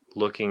like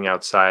looking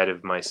outside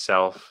of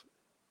myself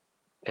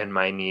and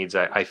my needs,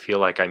 I feel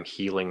like I'm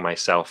healing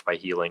myself by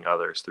healing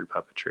others through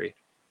puppetry.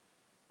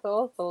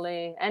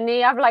 Totally. And they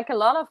have like a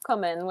lot of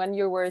comment when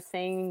you were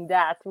saying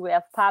that. We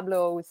have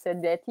Pablo who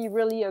said that he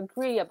really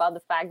agree about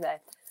the fact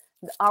that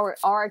our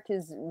art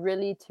is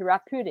really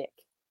therapeutic.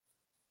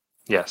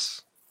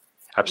 Yes,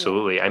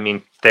 absolutely. Yeah. I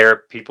mean, there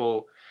are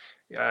people,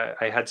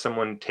 I had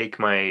someone take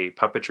my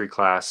puppetry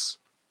class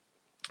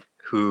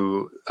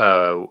who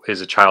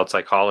is a child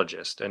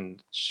psychologist,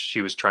 and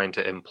she was trying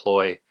to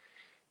employ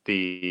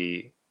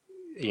the,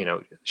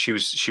 she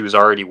was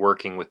already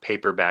working with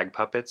paper bag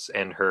puppets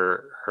and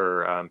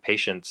her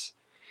patients,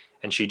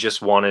 and she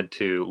just wanted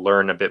to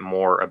learn a bit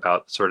more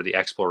about sort of the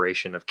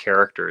exploration of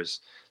characters,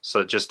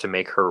 so just to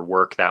make her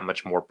work that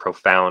much more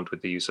profound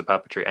with the use of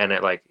puppetry. And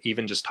it, like,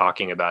 even just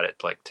talking about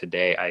it like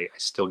today, I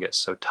still get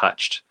so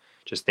touched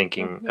just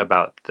thinking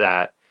about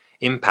that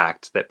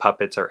impact that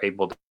puppets are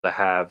able to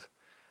have.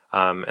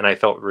 And I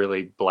felt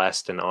really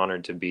blessed and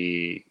honored to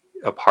be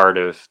a part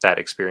of that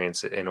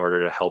experience in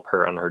order to help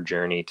her on her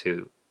journey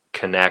to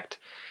connect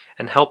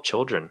and help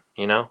children.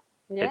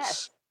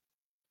 Yes.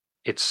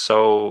 It's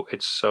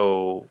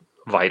so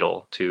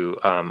vital to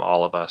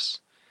all of us.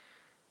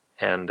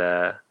 And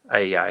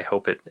I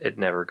hope it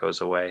never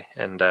goes away.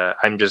 And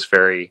I'm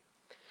very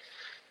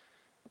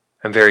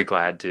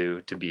glad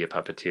to be a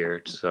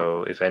puppeteer.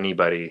 So if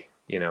anybody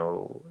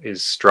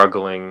is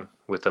struggling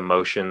with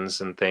emotions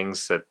and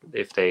things, that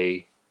if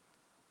they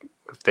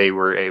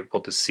were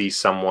able to see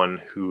someone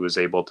who was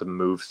able to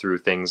move through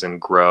things and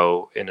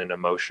grow in an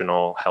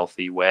emotional,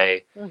 healthy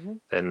way,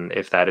 then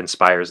if that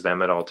inspires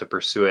them at all to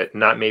pursue it,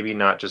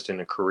 not just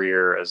in a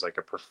career as like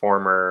a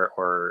performer,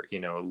 or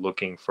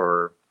looking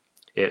for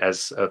it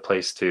as a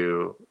place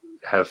to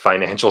have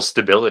financial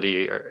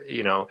stability, or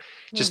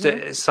just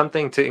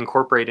something to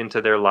incorporate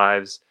into their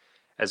lives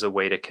as a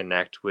way to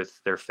connect with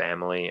their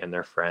family and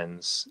their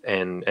friends,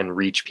 and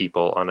reach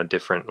people on a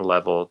different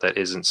level that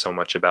isn't so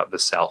much about the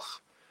self.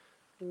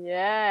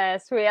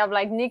 Yes, we have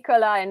like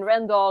Nicola and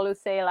Randall who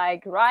say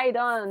like right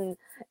on,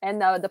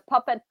 and the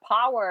puppet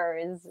power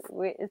is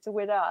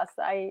with us.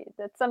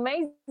 That's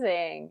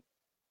amazing.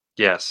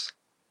 Yes,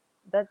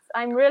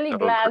 I'm really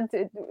glad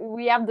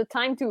we have the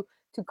time to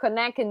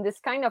connect in this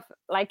kind of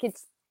like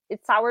it's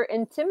our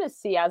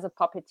intimacy as a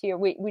puppeteer.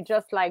 We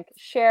just like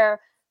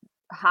share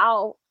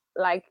how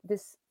like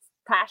this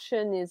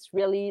passion is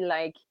really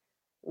like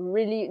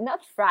really not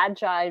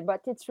fragile,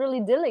 but it's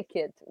really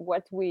delicate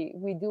what we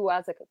do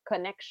as a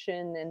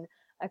connection and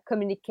a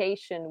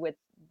communication with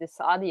this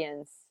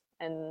audience.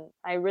 And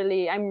I'm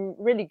really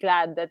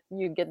glad that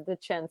you get the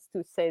chance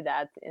to say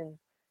that in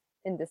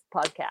this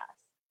podcast.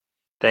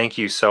 Thank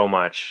you so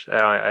much.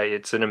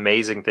 It's an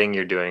amazing thing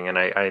you're doing, and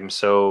I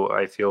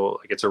feel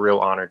like it's a real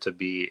honor to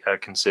be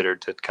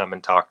considered to come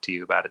and talk to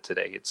you about it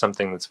today. It's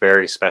something that's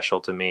very special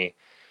to me,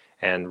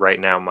 and right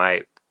now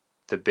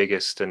the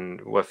biggest and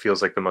what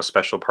feels like the most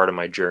special part of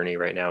my journey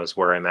right now is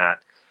where I'm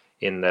at,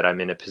 in that I'm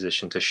in a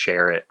position to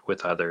share it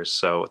with others.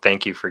 So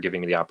thank you for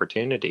giving me the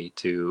opportunity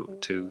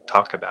to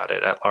talk about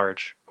it at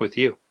large with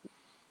you.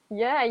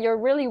 Yeah, you're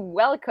really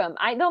welcome.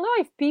 I don't know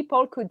if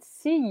people could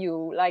see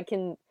you like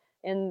in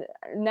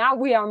now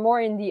we are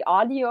more in the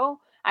audio.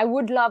 I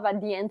would love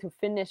at the end to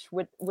finish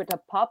with a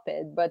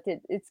puppet, but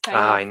it's kind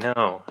of I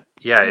know.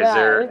 Yeah, is yeah,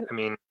 there, I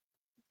mean,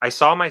 I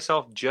saw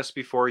myself just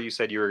before you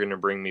said you were going to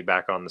bring me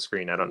back on the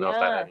screen. I don't know if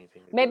that yeah. had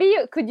anything to do Maybe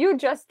with it. could you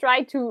just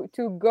try to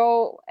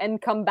go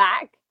and come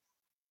back?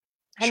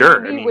 And Sure. I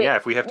maybe mean, yeah,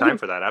 if we have time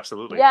for that,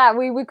 absolutely. yeah,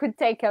 we could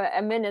take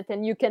a minute,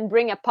 and you can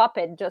bring a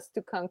puppet just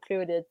to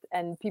conclude it,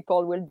 and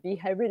people will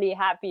be really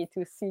happy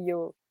to see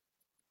you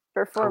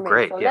Oh, performing.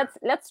 great. So Yeah.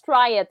 let's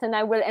try it, and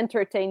I will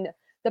entertain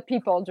the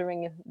people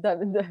during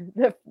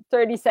the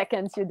 30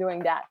 seconds you're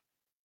doing that.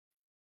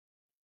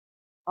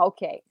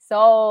 Okay,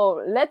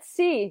 so let's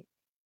see.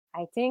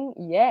 I think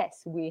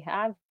yes, we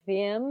have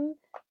him.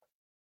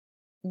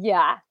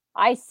 Yeah,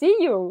 I see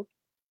you.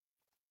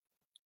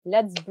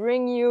 Let's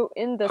bring you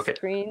in the Okay.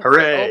 screen. I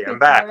Hooray. hope I'm it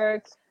back.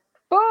 works.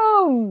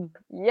 Boom!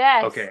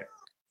 Yes. Okay.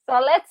 So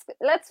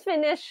let's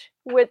finish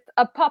with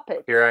a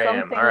puppet. Here I am.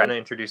 Something All right. I'm like going to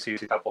introduce you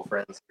to a couple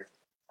friends here.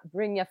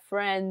 bring a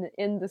friend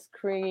in the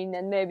screen,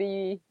 and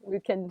maybe we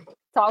can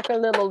talk a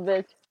little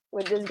bit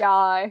with this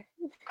guy.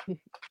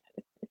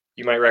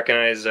 You might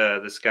recognize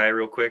this guy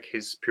real quick.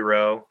 He's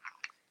Pierrot.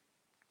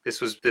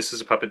 This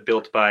is a puppet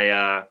built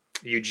by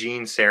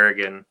Eugene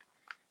Saragin.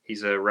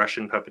 He's a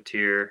Russian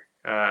puppeteer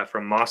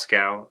from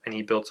Moscow, and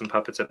he built some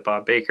puppets at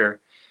Bob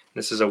Baker.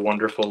 This is a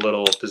wonderful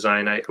little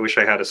design. I wish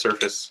I had a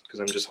surface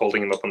because I'm just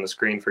holding him up on the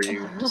screen for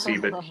you to see,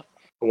 but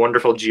a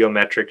wonderful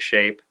geometric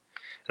shape.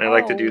 And I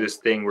like to do this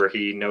thing where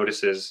he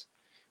notices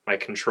my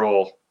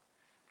control.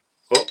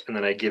 Oh, and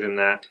then I give him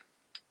that.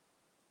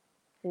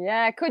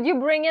 Yeah, could you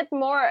bring it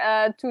more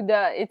to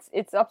the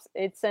it's up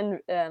it's in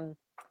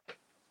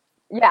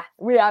yeah,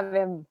 we have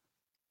him.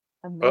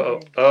 Uh-oh.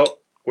 Oh,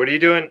 what are you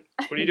doing?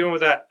 What are you doing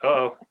with that?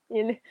 Uh-oh.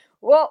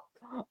 Well,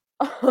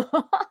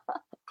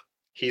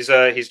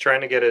 He's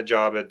trying to get a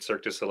job at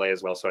Cirque du Soleil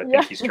as well, so I think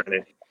Yeah. he's trying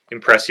to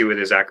impress you with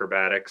his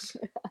acrobatics.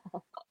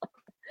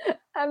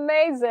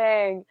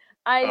 Amazing.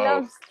 I Oh.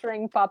 love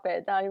string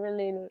puppet. I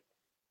really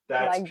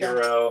That's like that.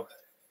 Puro.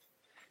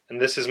 And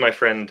this is my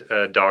friend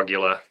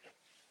Dogula.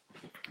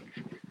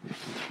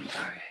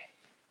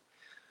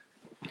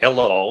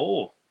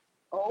 Hello.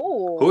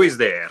 Oh. Who is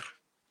there?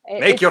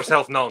 Make it's,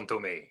 yourself known to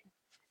me.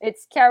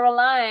 It's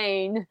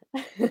Caroline.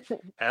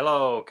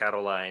 Hello,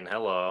 Caroline.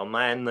 Hello.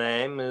 My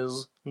name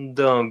is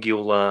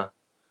Dogula.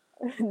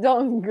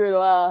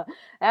 Dongula.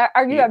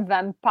 Are you Yeah. a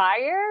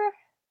vampire?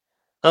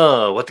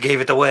 Oh, what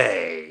gave it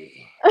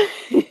away?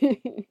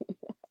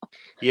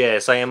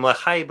 Yes, I am a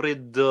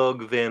hybrid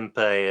dog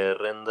vampire,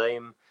 and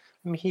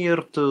I'm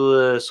here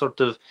to sort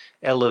of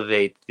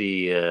elevate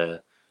the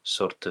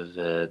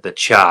the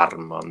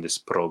charm on this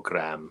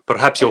program.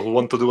 Perhaps you'll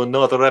want to do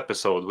another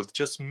episode with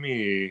just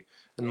me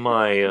and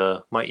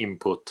my my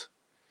input.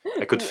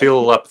 I could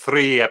fill up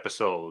 3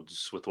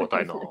 episodes with what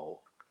I know.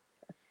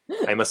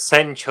 I'm a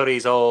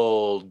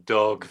centuries-old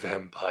dog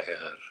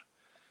vampire,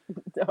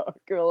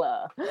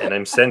 Dongula. and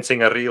I'm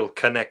sensing a real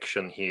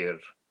connection here.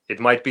 It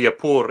might be a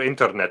poor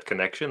internet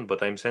connection,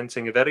 but I'm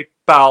sensing a very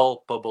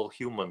palpable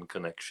human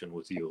connection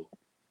with you.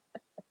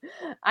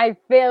 I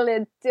feel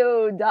it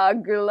too,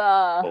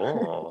 Dongula.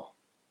 Oh.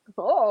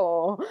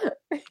 Oh.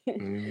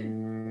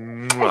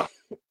 Mwah.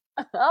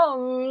 Oh,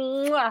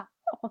 mwah.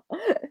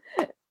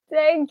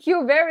 Thank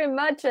you very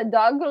much,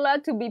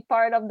 Dogula, to be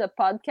part of the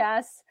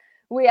podcast.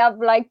 We have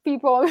like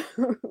people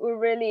who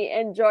really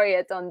enjoy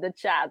it on the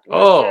chat. for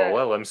Oh, sure.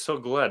 well, I'm so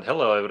glad.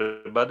 Hello,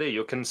 everybody.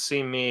 You can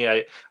see me.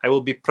 I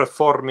will be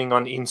performing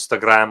on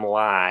Instagram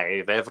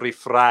Live every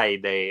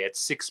Friday at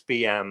 6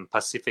 p.m.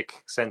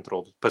 Pacific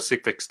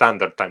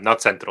Standard Time.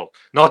 Not Central.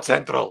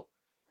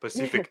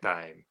 Pacific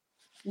Time.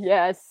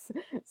 Yes.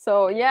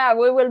 So yeah,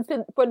 we will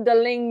put the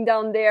link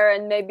down there,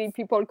 and maybe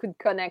people could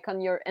connect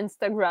on your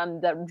Instagram,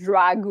 the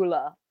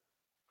Dragula.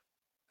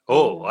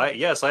 Oh,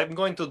 yes, I'm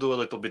going to do a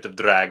little bit of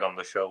drag on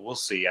the show. We'll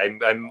see.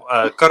 I'm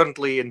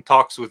currently in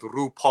talks with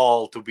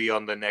RuPaul to be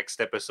on the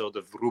next episode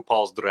of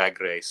RuPaul's Drag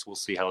Race. We'll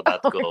see how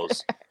that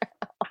goes.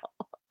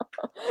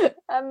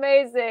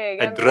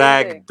 Amazing. A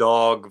drag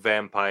dog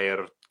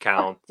vampire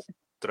count.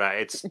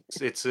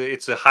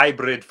 It's a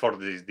hybrid for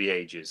the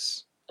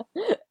ages.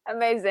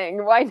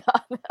 Amazing. Why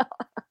not?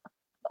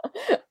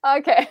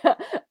 Okay.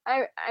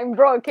 I'm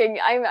broken.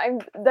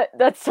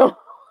 That's so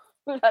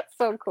that's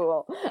so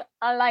cool.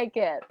 I like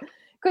it.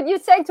 Could you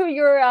say to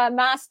your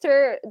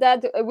master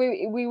that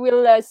we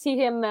will see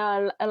him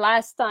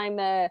last time?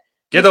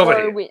 Get over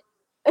before here. we-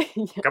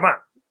 Come on.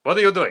 What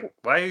are you doing?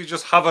 Why are you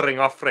just hovering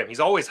off frame? He's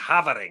always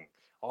hovering.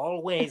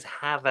 Always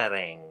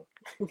hovering.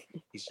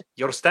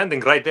 You're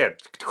standing right there.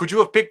 Could you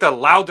have picked a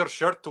louder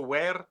shirt to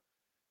wear?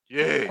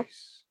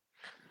 Yes.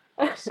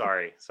 Oh,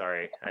 sorry.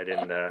 I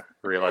didn't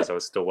realize I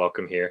was still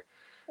welcome here.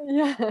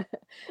 Yeah.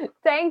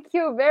 Thank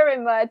you very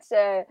much,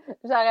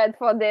 Jared,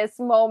 for this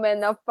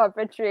moment of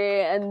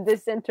puppetry and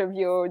this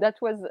interview. That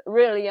was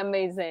really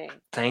amazing.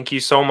 Thank you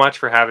so much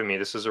for having me.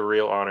 This is a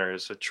real honor.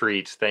 It's a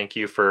treat. Thank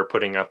you for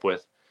putting up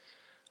with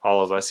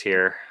all of us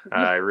here.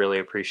 I really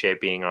appreciate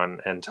being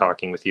on and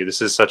talking with you.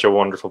 This is such a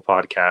wonderful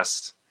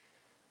podcast.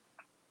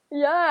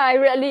 Yeah, I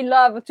really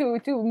love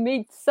to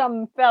meet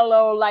some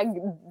fellow like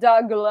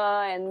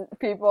Douglas and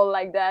people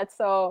like that.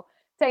 So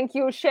thank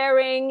you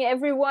sharing,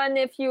 everyone.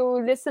 If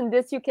you listen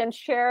this, you can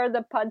share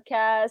the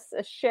podcast,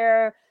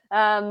 share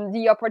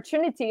the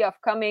opportunity of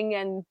coming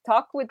and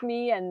talk with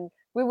me, and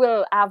we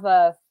will have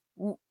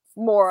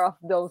more of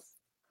those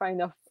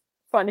kind of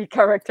funny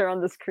character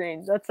on the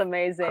screen. That's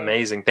amazing.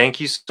 Amazing.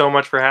 Thank you so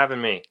much for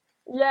having me.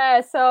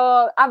 Yeah,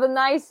 so have a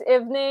nice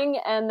evening,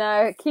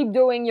 and keep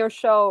doing your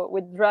show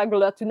with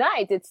Dragula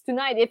tonight. It's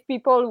tonight. If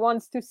people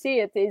wants to see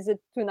it, is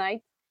it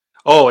tonight?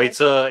 Oh, it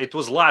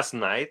was last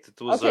night. It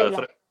was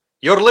Okay,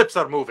 your lips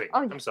are moving.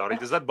 Oh, I'm sorry.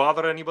 Does that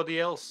bother anybody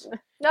else?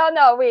 No,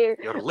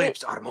 Your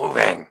lips are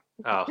moving.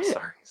 Oh,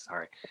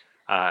 sorry.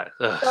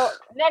 So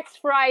next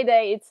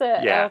Friday, it's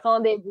a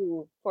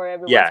rendezvous for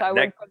everyone. Yeah, so I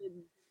will put it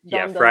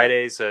down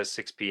Fridays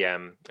 6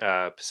 p.m.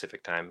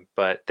 Pacific time.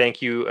 But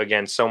thank you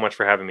again so much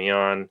for having me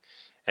on.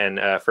 And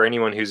for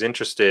anyone who's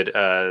interested,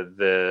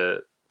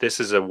 this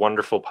is a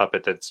wonderful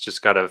puppet that's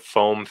just got a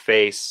foam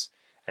face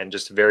and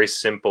just very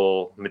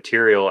simple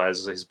material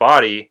as his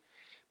body.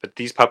 But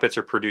these puppets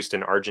are produced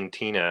in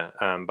Argentina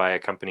by a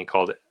company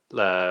called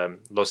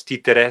Los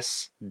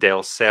Títeres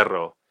del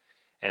Cerro.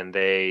 And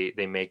they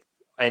make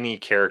any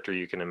character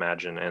you can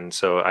imagine. And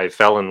so I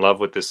fell in love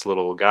with this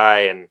little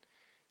guy, and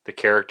the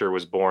character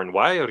was born.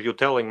 Why are you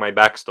telling my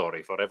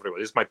backstory for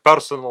everyone? It's my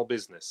personal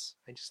business.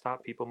 I just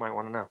thought people might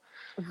want to know.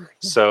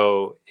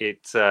 So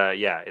it's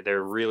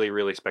they're really,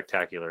 really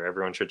spectacular.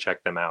 Everyone should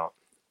check them out.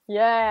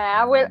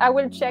 Yeah, I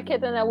will check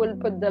it, and I will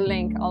put the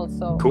link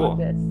also. Cool. On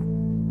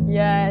this.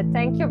 Yeah,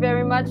 thank you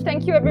very much.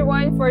 Thank you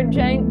everyone for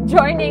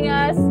joining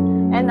us,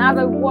 and have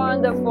a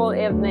wonderful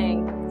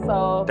evening.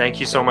 So thank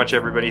you so much,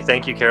 everybody.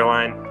 Thank you,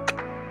 Caroline.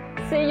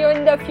 See you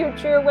in the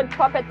future with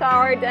Puppet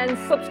Art, and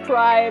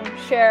subscribe,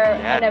 share,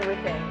 and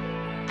everything.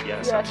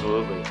 Yes, Yes.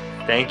 absolutely.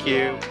 Thank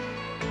you.